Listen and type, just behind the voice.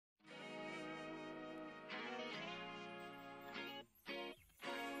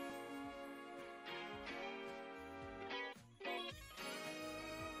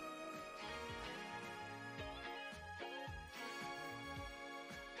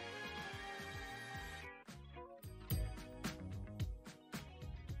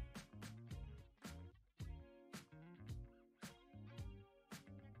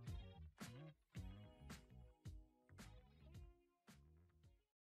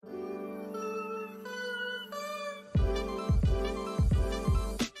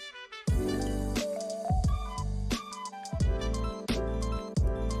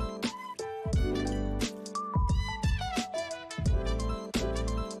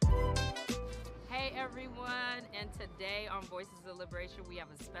everyone, and today on Voices of Liberation we have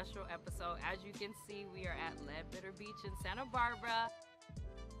a special episode. As you can see, we are at Ledbetter Beach in Santa Barbara,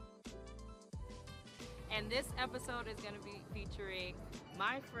 and this episode is going to be featuring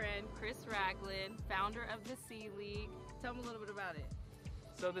my friend Chris Ragland, founder of the Sea League. Tell me a little bit about it.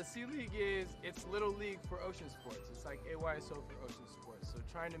 So the Sea League it's Little League for ocean sports. It's like AYSO for ocean sports. So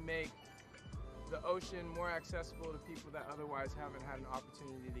trying to make the ocean more accessible to people that otherwise haven't had an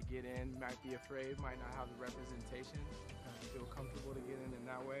opportunity to get in, might be afraid, might not have the representation, feel comfortable to get in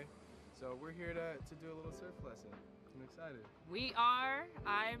that way. So we're here to do a little surf lesson. I'm excited. We are.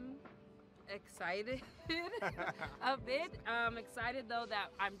 I'm excited a bit. I'm excited though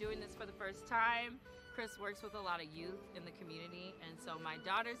that I'm doing this for the first time. Chris works with a lot of youth in the community, and so my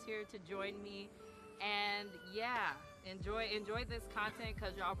daughter's here to join me. And yeah, enjoy this content,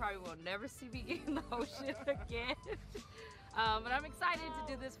 because y'all probably will never see me in the ocean again. But I'm excited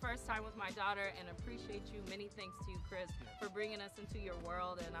to do this first time with my daughter, and appreciate you. Many thanks to you, Chris, for bringing us into your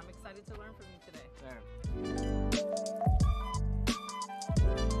world, and I'm excited to learn from you today.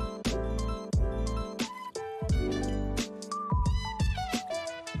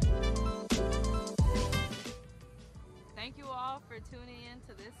 Thank you all for tuning in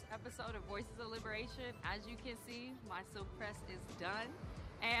to this episode of Voices of Liberation. As you can see, my silk press is done,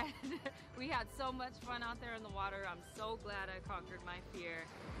 and we had so much fun out there in the water. I'm so glad I conquered my fear.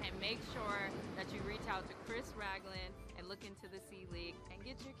 And make sure that you reach out to Chris Ragland and look into the Sea League and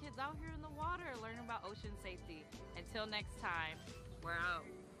get your kids out here in the water learning about ocean safety. Until next time, we're out.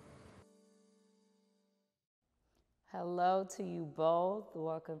 Hello to you both.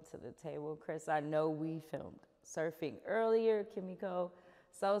 Welcome to the table. Chris, I know we filmed surfing earlier. Kimiko,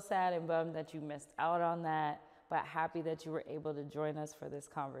 so sad and bummed that you missed out on that, but happy that you were able to join us for this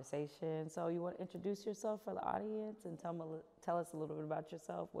conversation. So you want to introduce yourself for the audience and tell us a little bit about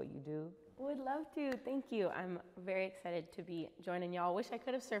yourself, what you do? Would love to. Thank you. I'm very excited to be joining y'all. Wish I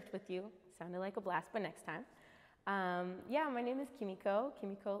could have surfed with you. Sounded like a blast, but next time. Yeah, my name is Kimiko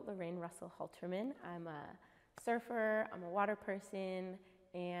Lorraine Russell-Halterman. I'm a surfer, I'm a water person,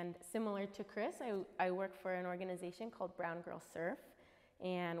 and similar to Chris, I work for an organization called Brown Girl Surf,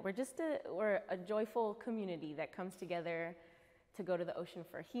 and we're a joyful community that comes together to go to the ocean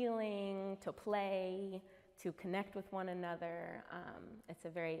for healing, to play, to connect with one another. It's a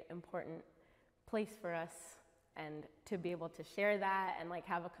very important place for us, and to be able to share that and like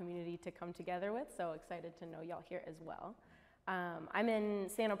have a community to come together with. So excited to know y'all here as well. I'm in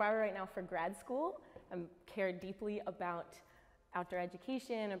Santa Barbara right now for grad school. I care deeply about outdoor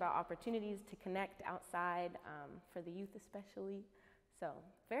education, about opportunities to connect outside, for the youth especially. So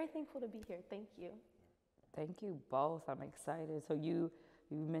very thankful to be here. Thank you. Thank you both. I'm excited. So you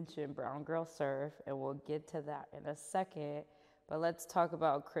mentioned Brown Girl Surf, and we'll get to that in a second. But let's talk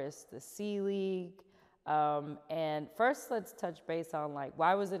about Chris, the Sea League. And first, let's touch base on like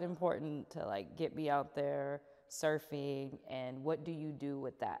why was it important to like get me out there surfing, and what do you do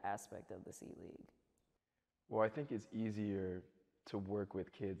with that aspect of the Sea League? Well, I think it's easier to work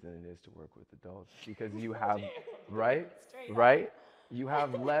with kids than it is to work with adults, because you have, right? You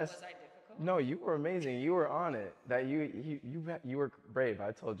have less. Was I difficult? No, you were amazing. You were on it. That you were brave.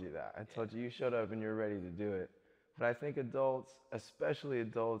 I told you that. I told you showed up and you're ready to do it. But I think adults, especially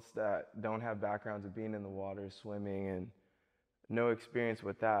adults that don't have backgrounds of being in the water, swimming, and no experience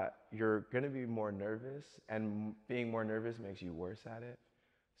with that, you're going to be more nervous, and being more nervous makes you worse at it.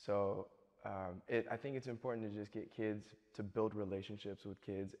 So I think it's important to just get kids to build relationships with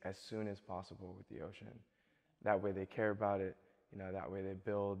kids as soon as possible with the ocean. That way they care about it, that way they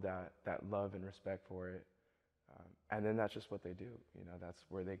build that love and respect for it. And then that's just what they do, that's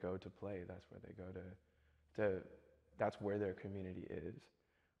where they go to play, that's where they go that's where their community is.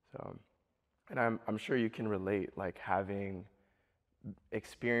 So, and I'm sure you can relate, like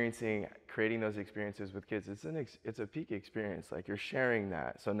creating those experiences with kids. It's a peak experience. Like you're sharing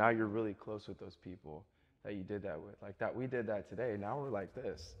that. So now you're really close with those people that you did that with. Like that, we did that today. Now we're like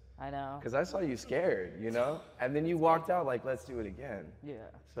this. I know. Because I saw you scared, and then you walked out like, let's do it again. Yeah.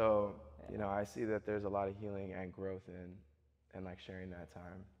 So, I see that there's a lot of healing and growth in like sharing that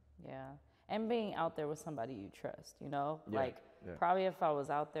time. Yeah. And being out there with somebody you trust, Yeah. Probably if I was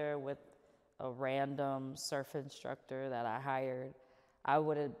out there with a random surf instructor that I hired, I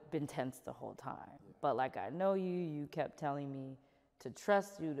would have been tense the whole time. But like, I know you kept telling me to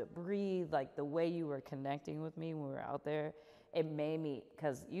trust you, to breathe, like the way you were connecting with me when we were out there, it made me,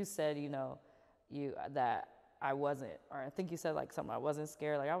 because you said, that I wasn't, or I think you said like something, I wasn't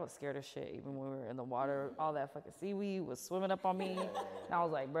scared. Like I was scared of shit even when we were in the water. All that fucking seaweed was swimming up on me. And I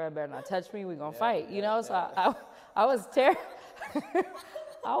was like, bro, better not touch me, we gonna fight, So I was terrified.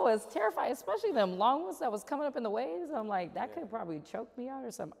 I was terrified, especially them long ones that was coming up in the waves. I'm like, that could probably choke me out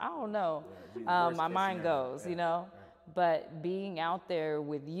or something. I don't know. My mind goes, you know. But being out there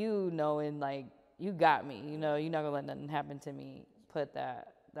with you, knowing like you got me, you know, you're not gonna let nothing happen to me. Put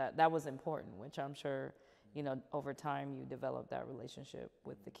that was important, which I'm sure, you know, over time you develop that relationship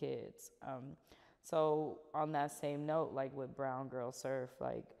with the kids. So on that same note, like with Brown Girl Surf,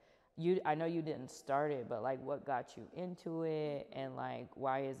 like I know you didn't start it, but like what got you into it, and like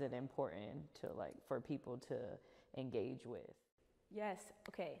why is it important to like for people to engage with? Yes.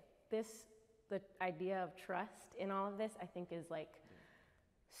 Okay. The idea of trust in all of this, I think, is like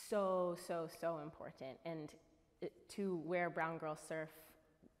so important. And to where Brown Girl Surf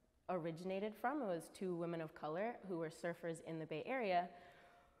originated from, it was two women of color who were surfers in the Bay Area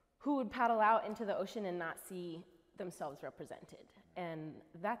who would paddle out into the ocean and not see themselves represented. And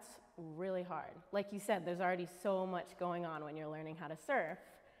that's really hard. Like you said, there's already so much going on when you're learning how to surf,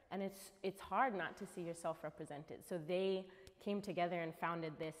 and it's hard not to see yourself represented. So they came together and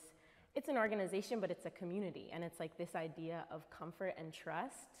founded this. It's an organization, but it's a community, and it's like this idea of comfort and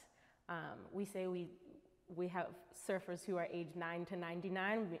trust. We say we have surfers who are aged 9 to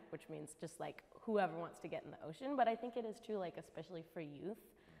 99, which means just like whoever wants to get in the ocean. But I think it is true, like especially for youth,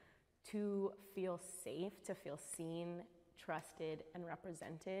 to feel safe, to feel seen, trusted, and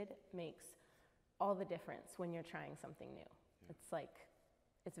represented makes all the difference when you're trying something new. It's like,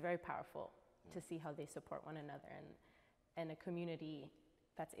 it's very powerful to see how they support one another, and a community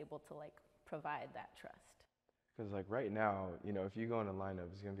that's able to like provide that trust. Because like right now, you know, if you go in a lineup,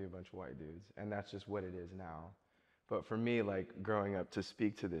 it's gonna be a bunch of white dudes, and that's just what it is now. But for me, like growing up, to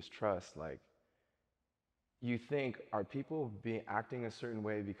speak to this trust, like you think, are people acting a certain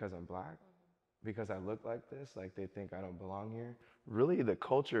way because I'm black? Because I look like this? Like they think I don't belong here? Really, the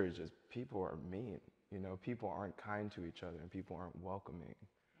culture is just people are mean. You know, people aren't kind to each other, and people aren't welcoming.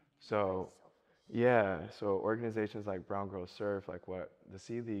 So, yeah, so organizations like Brown Girl Surf, like what the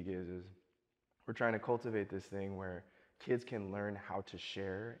Sea League is we're trying to cultivate this thing where kids can learn how to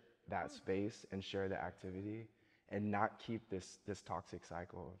share that space and share the activity and not keep this toxic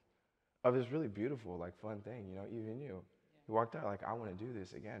cycle of this really beautiful, like fun thing, you know, even you walked out like, I want to do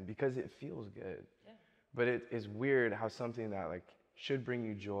this again because it feels good. Yeah. But it is weird how something that like should bring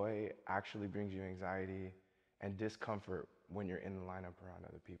you joy actually brings you anxiety and discomfort when you're in the lineup around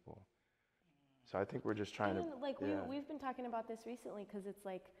other people. So I think we're just trying to, like we've been talking about this recently because it's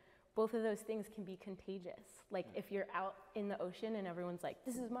like both of those things can be contagious. Like if you're out in the ocean and everyone's like,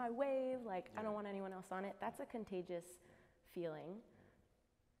 this is my wave, like I don't want anyone else on it, that's a contagious feeling.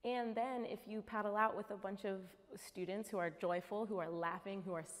 And then if you paddle out with a bunch of students who are joyful, who are laughing,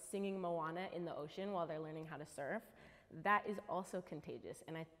 who are singing Moana in the ocean while they're learning how to surf, that is also contagious.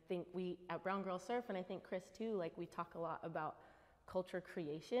 And I think we, at Brown Girl Surf, and I think Chris too, like we talk a lot about culture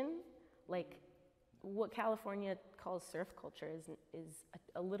creation. Like what California calls surf culture is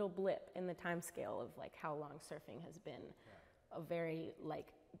a little blip in the time scale of like how long surfing has been a very like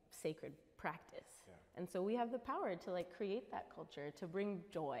sacred practice. And so we have the power to like create that culture, to bring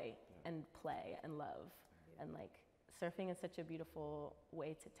joy and play and love. And like surfing is such a beautiful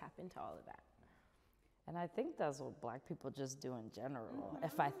way to tap into all of that. And I think that's what Black people just do in general.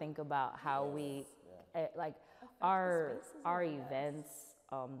 If I think about how we, like our events,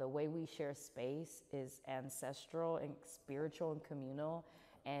 the way we share space is ancestral and spiritual and communal.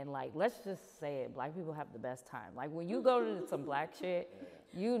 And like, let's just say it, Black people have the best time. Like when you go to some Black shit,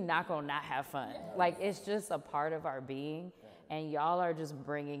 you not gonna not have fun. Like it's just a part of our being, and y'all are just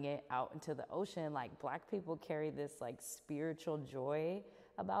bringing it out into the ocean. Like Black people carry this like spiritual joy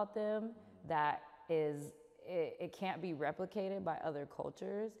about them that is, it can't be replicated by other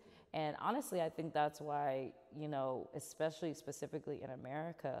cultures. And honestly, I think that's why, you know, especially specifically in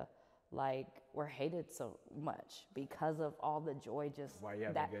America, like we're hated so much because of all the joy, just why you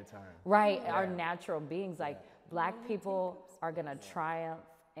have a good time. Right, our natural beings. Like Black people are gonna triumph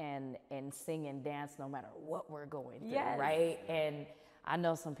and sing and dance no matter what we're going through, right? And I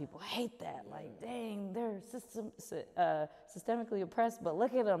know some people hate that, like, dang, they're systemically oppressed, but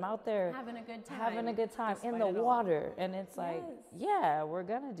look at them out there having a good time in the water. And it's like, yeah, we're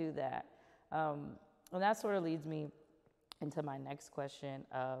gonna do that. And that sort of leads me into my next question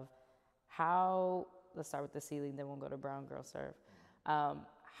of how, let's start with the Sea League, then we'll go to Brown Girl Surf.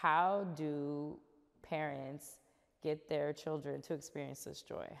 How do parents get their children to experience this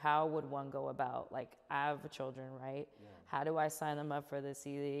joy? How would one go about, like, I have children, right? Yeah. How do I sign them up for the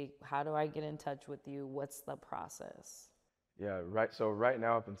Sea League? How do I get in touch with you? What's the process? Yeah, right. So right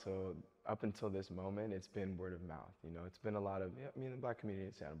now, up until this moment, it's been word of mouth. You know, it's been a lot of, I mean, the Black community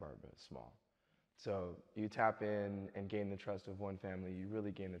in Santa Barbara is small. So you tap in and gain the trust of one family, you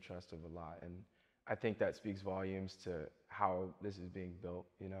really gain the trust of a lot. And I think that speaks volumes to how this is being built,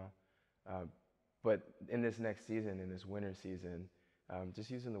 you know. But in this next season, in this winter season, just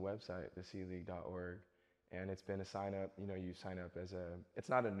using the website, thesealeague.org, and it's been a sign up, you know, you sign up as it's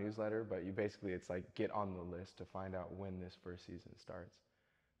not a newsletter, but you basically, it's like get on the list to find out when this first season starts.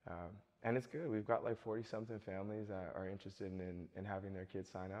 And it's good. We've got like 40-something families that are interested in having their kids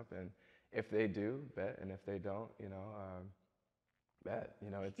sign up. And if they do, bet. And if they don't, you know, bet.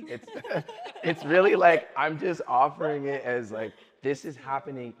 You know, it's it's really like I'm just offering it as like this is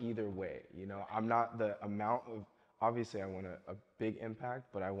happening either way. You know, I'm not the amount of, obviously I want a big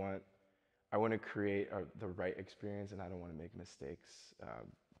impact, but I want to create the right experience, and I don't want to make mistakes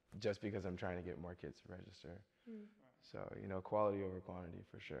just because I'm trying to get more kids to register. So, you know, quality over quantity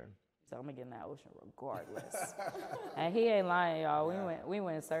for sure. So I'm gonna get in that ocean regardless. And he ain't lying, y'all. We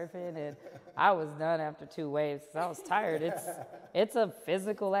went surfing, and I was done after 2 waves because I was tired. It's a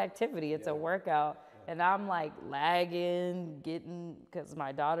physical activity. It's a workout, and I'm like lagging, because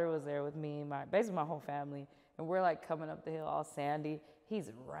my daughter was there with me, basically my whole family, and we're like coming up the hill all sandy.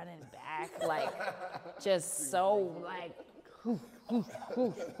 He's running back like just so like whoosh, whoosh,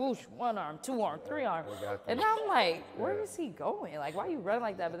 whoosh, whoosh, 1 arm, 2 arm, 3 arm. And I'm like, where is he going? Like, why are you running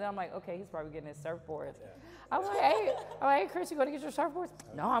like that? But then I'm like, okay, he's probably getting his surfboards. I'm like, hey, Chris, you gonna get your surfboards?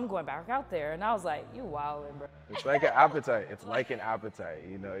 No, I'm going back out there. And I was like, you wildin', bro. It's like an appetite. It's like an appetite.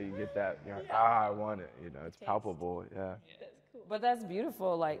 You know, you get that, you're like, I want it. You know, it's palpable. Yeah. That's cool. But that's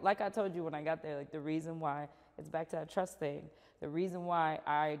beautiful. Like I told you when I got there, like the reason why, it's back to that trust thing. The reason why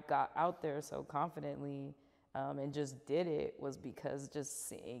I got out there so confidently and just did it was because just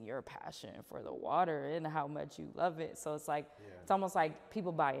seeing your passion for the water and how much you love it. So it's like, it's almost like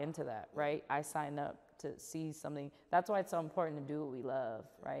people buy into that, right? I sign up to see something. That's why it's so important to do what we love,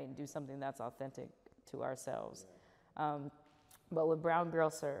 right? And do something that's authentic to ourselves. But with Brown Girl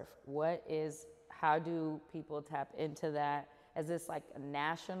Surf, how do people tap into that? Is this like a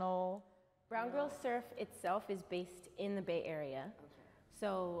national? Brown Girl Surf itself is based in the Bay Area.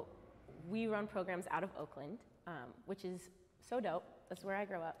 So we run programs out of Oakland, which is so dope. That's where I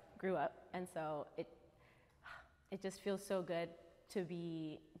grew up. And so it just feels so good to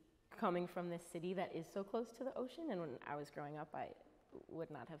be coming from this city that is so close to the ocean. And when I was growing up, I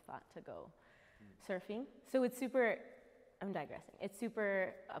would not have thought to go surfing. So it's super, I'm digressing. It's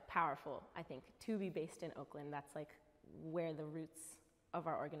super powerful, I think, to be based in Oakland. That's like where the roots of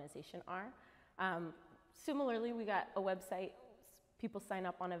our organization are. Similarly, we got a website. People sign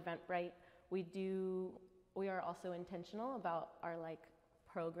up on Eventbrite. We are also intentional about our like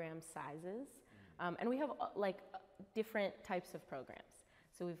program sizes, and we have like different types of programs.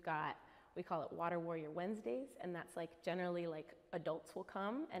 So we call it Water Warrior Wednesdays, and that's like generally like adults will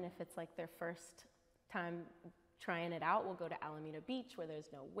come, and if it's like their first time trying it out, we'll go to Alameda Beach where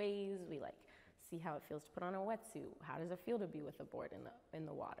there's no waves. We like see how it feels to put on a wetsuit. How does it feel to be with a board in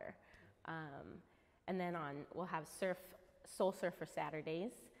the water? And then we'll have Soul Surfer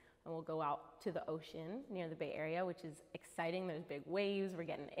Saturdays, and we'll go out to the ocean near the Bay Area, which is exciting. There's big waves, we're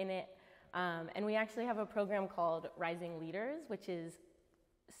getting in it. And we actually have a program called Rising Leaders, which is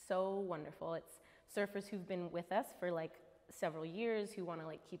so wonderful. It's surfers who've been with us for like several years, who want to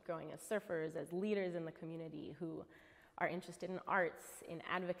like keep growing as surfers, as leaders in the community, who are interested in arts, in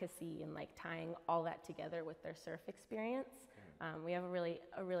advocacy, and like tying all that together with their surf experience. We have a really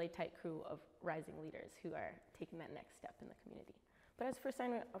tight crew of rising leaders who are taking that next step in the community. But as for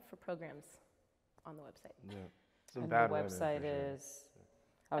signing up for programs on the website. Yeah. Some And bad the women, website for sure. is?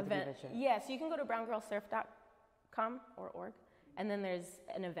 So you can go to browngirlsurf.com or org, and then there's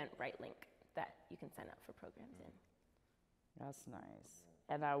an Eventbrite link that you can sign up for programs in. That's nice.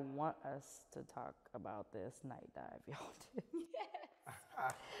 And I want us to talk about this night dive y'all did. Yes.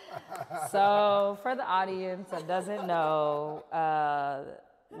 So for the audience that doesn't know,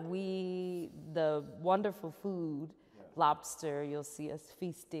 the wonderful food, lobster, you'll see us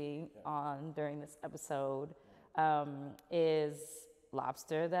feasting on during this episode, is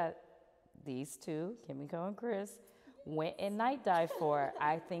lobster that these two, Kimiko and Chris, went and night dive for.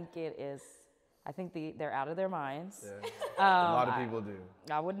 I think they're out of their minds. Yeah. A lot of people do.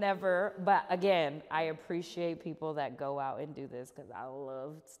 I would never, but again, I appreciate people that go out and do this because I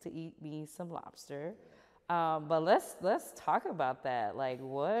love to eat me some lobster. But let's talk about that. Like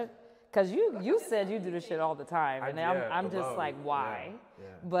what? Because you said you do this shit all the time, and I'm just like, why? Yeah.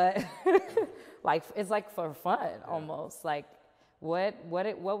 But like it's like for fun almost. Like what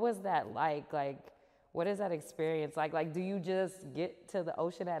was that like? Like what is that experience like? Like do you just get to the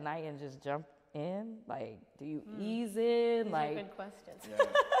ocean at night and just jump in? Like do you ease in? These like are good questions.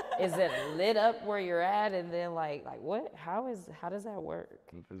 is it lit up where you're at, and then like what? How does that work?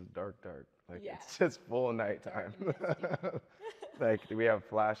 It's dark. Like it's just full nighttime. Like we have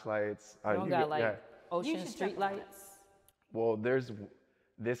flashlights. You don't got like ocean street lights? Well, there's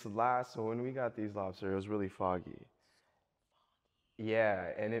so when we got these lobsters, it was really foggy. Yeah,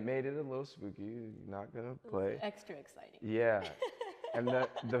 and it made it a little spooky. Not gonna play. Extra exciting. Yeah, and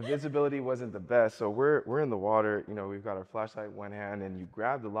the visibility wasn't the best. So we're in the water. You know, we've got our flashlight in one hand, and you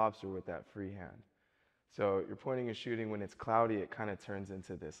grab the lobster with that free hand. So you're pointing and shooting. When it's cloudy, it kind of turns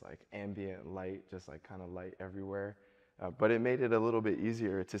into this like ambient light, just like kind of light everywhere. But it made it a little bit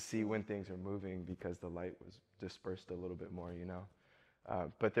easier to see when things are moving because the light was dispersed a little bit more, you know.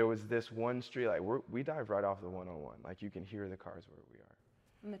 But there was this one street, like we dive right off the 101. Like you can hear the cars where we are.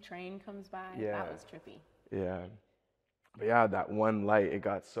 When the train comes by, Yeah. that was trippy. Yeah. But yeah, that one light, it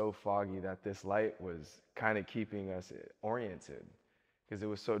got so foggy that this light was kind of keeping us oriented because it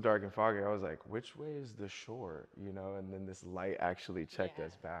was so dark and foggy. I was like, which way is the shore, you know? And then this light actually checked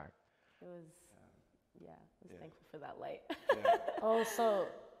us back. It was, I was thankful for that light. Oh,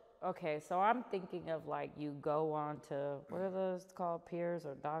 so I'm thinking of like you go on to, what are those called, piers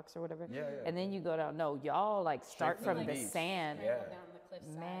or docks or whatever? Yeah. And then you go down, no, y'all like start from the sand. Yeah.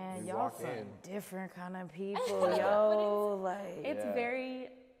 Man, We y'all walk some in. different kind of people, yo. It's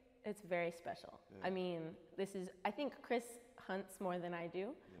very special. I mean, I think Chris hunts more than I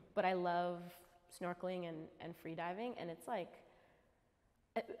do, but I love snorkeling and free diving, and it's like,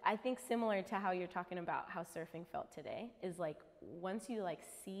 I think similar to how you're talking about how surfing felt today, is like once you like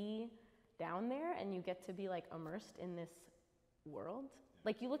see down there and you get to be like immersed in this world,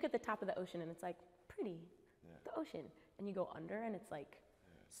 like you look at the top of the ocean and it's like pretty, the ocean, and you go under and it's like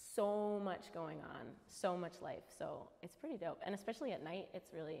so much going on, so much life. So it's pretty dope, and especially at night,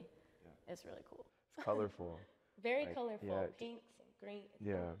 it's really cool. It's colorful. Very Like, colorful, pinks and greens.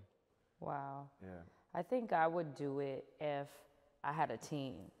 Yeah. Wow. Yeah. I think I would do it if I had a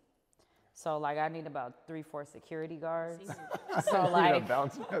team. So like I need about 3-4 security guards. So like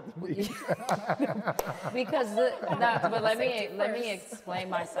bouncing at the beach. because but let me explain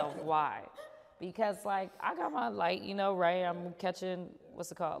myself why. Because like I got my light, you know, right? I'm catching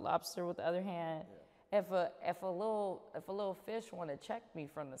what's it called, lobster with the other hand. If a little fish want to check me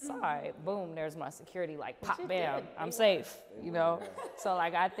from the side, boom, there's my security, like pop, bam, I'm safe, you know. So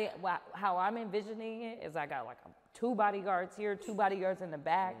like I think how I'm envisioning it is I got like 2 bodyguards here, 2 bodyguards in the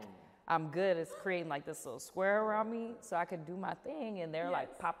back. I'm good at creating like this little square around me so I can do my thing, and they're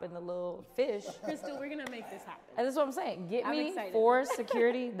like popping the little fish. Crystal, we're gonna make this happen. And that's what I'm saying. Get I'm me excited. 4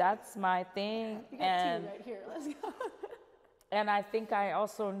 security. That's my thing. You got And 2 right here. Let's go. and I think I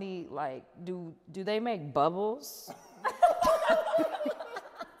also need like, do they make bubbles?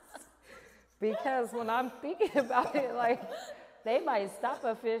 Because when I'm thinking about it, like they might stop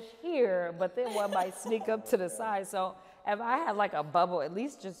a fish here, but then one might sneak up to the side. So if I have like a bubble, at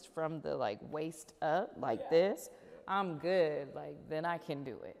least just from the like waist up, like this, I'm good. Like then I can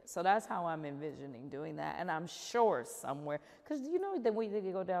do it. So that's how I'm envisioning doing that. And I'm sure somewhere, because you know that we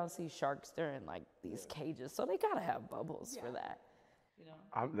go down and see sharks, they're in like these cages, so they gotta have bubbles for that. You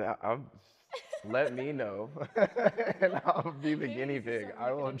know. I'm let me know, and I'll be the guinea pig.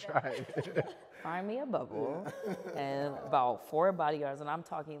 I will try it. Find me a bubble and about 4 bodyguards, and I'm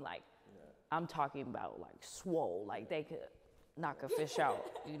talking about like swole, like they could knock a fish out,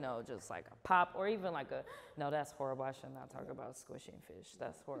 you know, just like a pop, or even like no, that's horrible. I should not talk about squishing fish.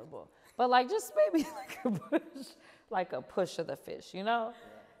 That's horrible. But like just maybe like a push of the fish, you know?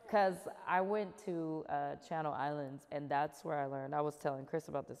 Because I went to Channel Islands, and that's where I learned. I was telling Chris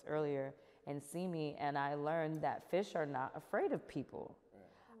about this earlier, and Simi, and I learned that fish are not afraid of people.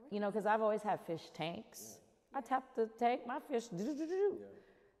 You know, because I've always had fish tanks. I tap the tank, my fish,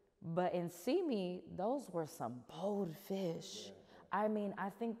 But in Simi, those were some bold fish. I mean, I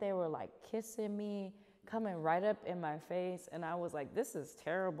think they were like kissing me, coming right up in my face, and I was like, this is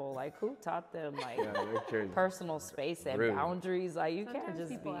terrible. Like, who taught them like personal space and boundaries? Like, you Sometimes can't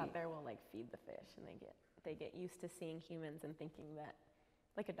just people be. out there will like feed the fish, and they get used to seeing humans and thinking that,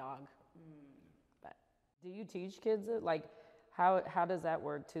 like a dog. But Do you teach kids it? Like, how does that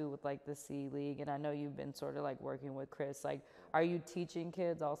work too with like the Sea League? And I know you've been sort of like working with Chris. Like, are you teaching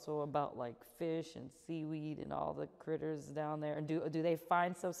kids also about like fish and seaweed and all the critters down there? And do they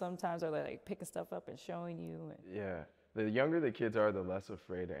find stuff sometimes? Or are they like picking stuff up and showing you? Yeah, the younger the kids are, the less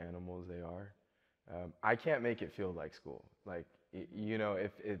afraid of animals they are. I can't make it feel like school. Like, you know,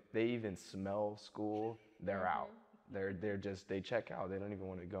 if they even smell school, they're out. They check out. They don't even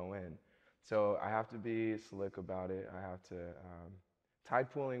want to go in. So I have to be slick about it. I have to,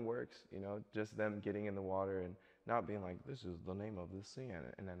 tide pooling works, you know, just them getting in the water and not being like, this is the name of the sea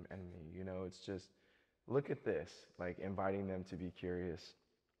enemy, you know, it's just, look at this, like inviting them to be curious.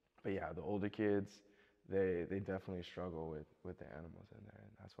 But yeah, the older kids, they definitely struggle with the animals in there,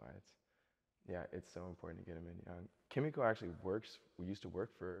 and that's why it's so important to get them in young. Kimiko actually used to work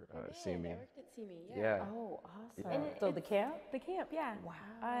for CME. I worked at CME, Yeah. Oh, awesome. Yeah. So the camp? The camp, yeah.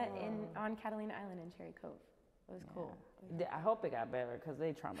 Wow. On Catalina Island in Cherry Cove. It was cool. I hope it got better because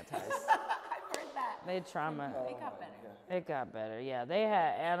they traumatized. I've heard that. They It got better. It got better, yeah. They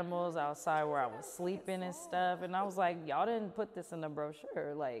had animals outside where I was sleeping and stuff, and I was like, y'all didn't put this in the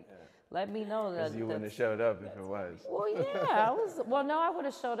brochure. Like, let me know that. Because you wouldn't have showed up if it was. Well, yeah, no, I would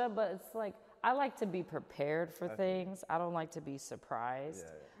have showed up, but it's like, I like to be prepared for things. I don't like to be surprised.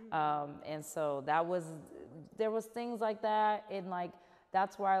 And so there was things like that, and like,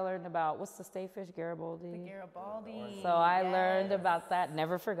 that's where I learned about, what's the state fish, Garibaldi? The Garibaldi. So I learned about that,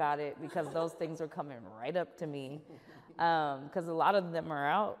 never forgot it, because those things were coming right up to me. Because a lot of them are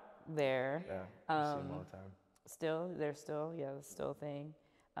out there. Yeah, you see them all the time. It's still a thing.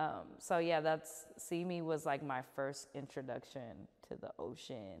 So yeah, See Me was like my first introduction to the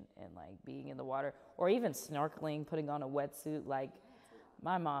ocean and like being in the water, or even snorkeling, putting on a wetsuit. Like,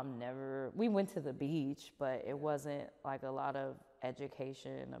 my mom we went to the beach, but it wasn't like a lot of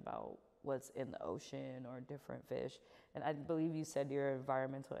education about what's in the ocean or different fish. And I believe you said you're an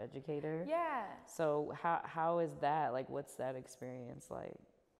environmental educator. Yeah. So how is that? Like, what's that experience like?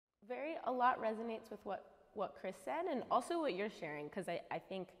 A lot resonates with what Chris said, and also what you're sharing, because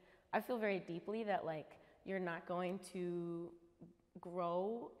I feel very deeply that like you're not going to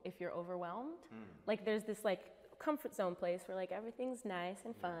grow if you're overwhelmed. Like, there's this like comfort zone place where like everything's nice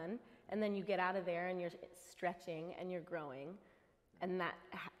and fun, and then you get out of there and you're stretching and you're growing, and that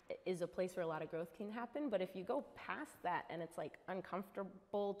is a place where a lot of growth can happen. But if you go past that and it's like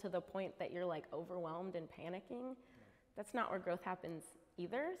uncomfortable to the point that you're like overwhelmed and panicking, that's not where growth happens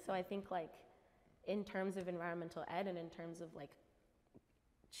either. So I think like in terms of environmental ed and in terms of like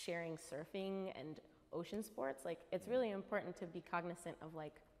sharing surfing and ocean sports, like it's really important to be cognizant of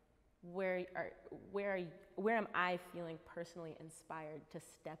like where am I feeling personally inspired to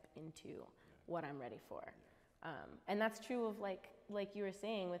step into what I'm ready for. And that's true of like you were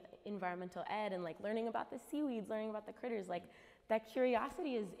saying with environmental ed and like learning about the seaweeds, learning about the critters, like that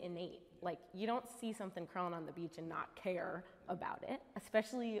curiosity is innate. Like, you don't see something crawling on the beach and not care about it,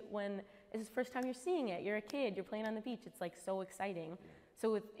 especially when it's the first time you're seeing it. You're a kid, you're playing on the beach, it's like so exciting.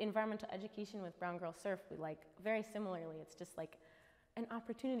 So with environmental education with Brown Girl Surf, we like very similarly, it's just like an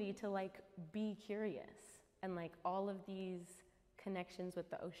opportunity to like be curious, and like all of these connections with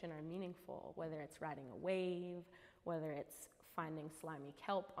the ocean are meaningful, whether it's riding a wave, whether it's finding slimy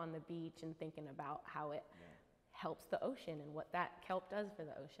kelp on the beach and thinking about how it helps the ocean and what that kelp does for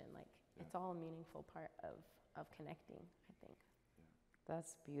the ocean. Like, it's all a meaningful part of connecting, I think.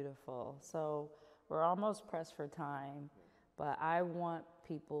 That's beautiful. So we're almost pressed for time, but I want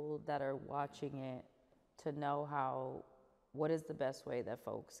people that are watching it to know what is the best way that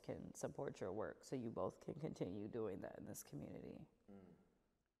folks can support your work so you both can continue doing that in this community.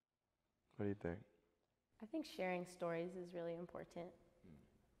 What do you think? I think sharing stories is really important.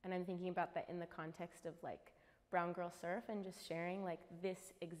 And I'm thinking about that in the context of like Brown Girl Surf and just sharing like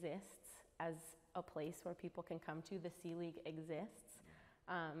this exists as a place where people can come to. The Sea League exists.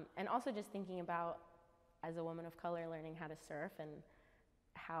 And also just thinking about, as a woman of color, learning how to surf and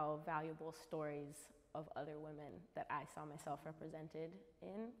how valuable stories of other women that I saw myself represented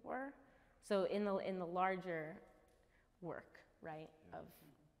in were. So in the larger work, right,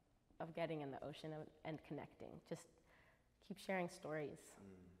 of getting in the ocean and connecting, just keep sharing stories.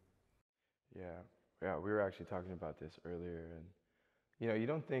 Yeah, we were actually talking about this earlier, and you know, you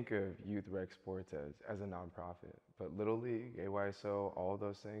don't think of youth rec sports as a nonprofit, but Little League, AYSO, all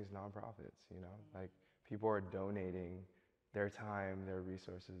those things, nonprofits, you know, like people are donating their time, their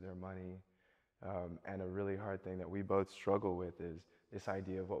resources, their money. And a really hard thing that we both struggle with is this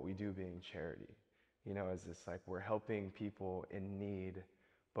idea of what we do being charity. You know, as this like we're helping people in need,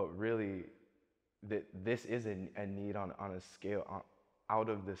 but really this is a need on a scale, out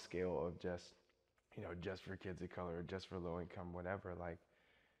of the scale of just, you know, just for kids of color, just for low income, whatever. Like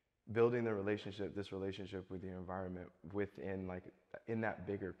building this relationship with the environment within like in that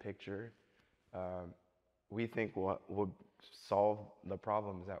bigger picture, we think will solve the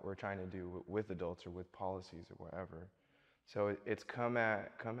problems that we're trying to do with adults or with policies or whatever. So it's come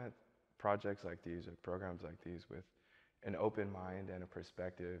at projects like these or programs like these with an open mind and a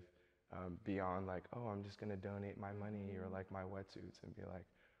perspective beyond like, oh, I'm just gonna donate my money or like my wetsuits, and be like,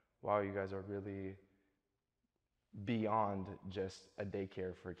 wow, you guys are really beyond just a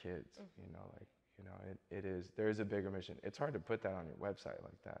daycare for kids, you know, like, You know, there is a bigger mission. It's hard to put that on your website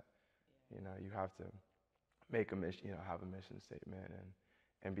like that. You know, you have to make a mission, you know, have a mission statement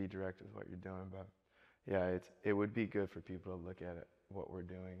and be direct with what you're doing. But yeah, it would be good for people to look at it, what we're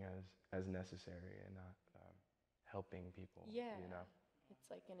doing as necessary and not helping people. Yeah. You know?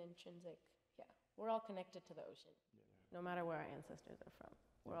 It's like an intrinsic, we're all connected to the ocean. No matter where our ancestors are from,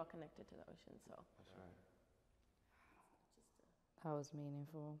 we're all connected to the ocean, so. That's right. That was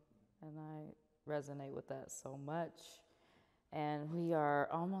meaningful, and I resonate with that so much. And we are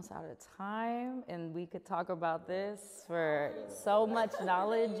almost out of time, and we could talk about this for so much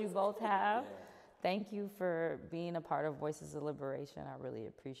knowledge you both have. Thank you for being a part of Voices of Liberation. I really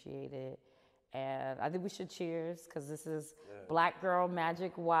appreciate it. And I think we should cheers, because this is Black Girl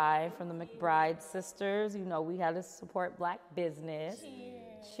Magic Y from the McBride sisters. You know, we had to support Black business.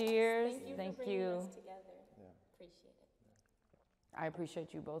 Cheers. Thank you. Appreciate it. I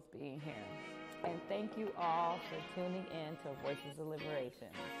appreciate you both being here. And thank you all for tuning in to Voices of Liberation.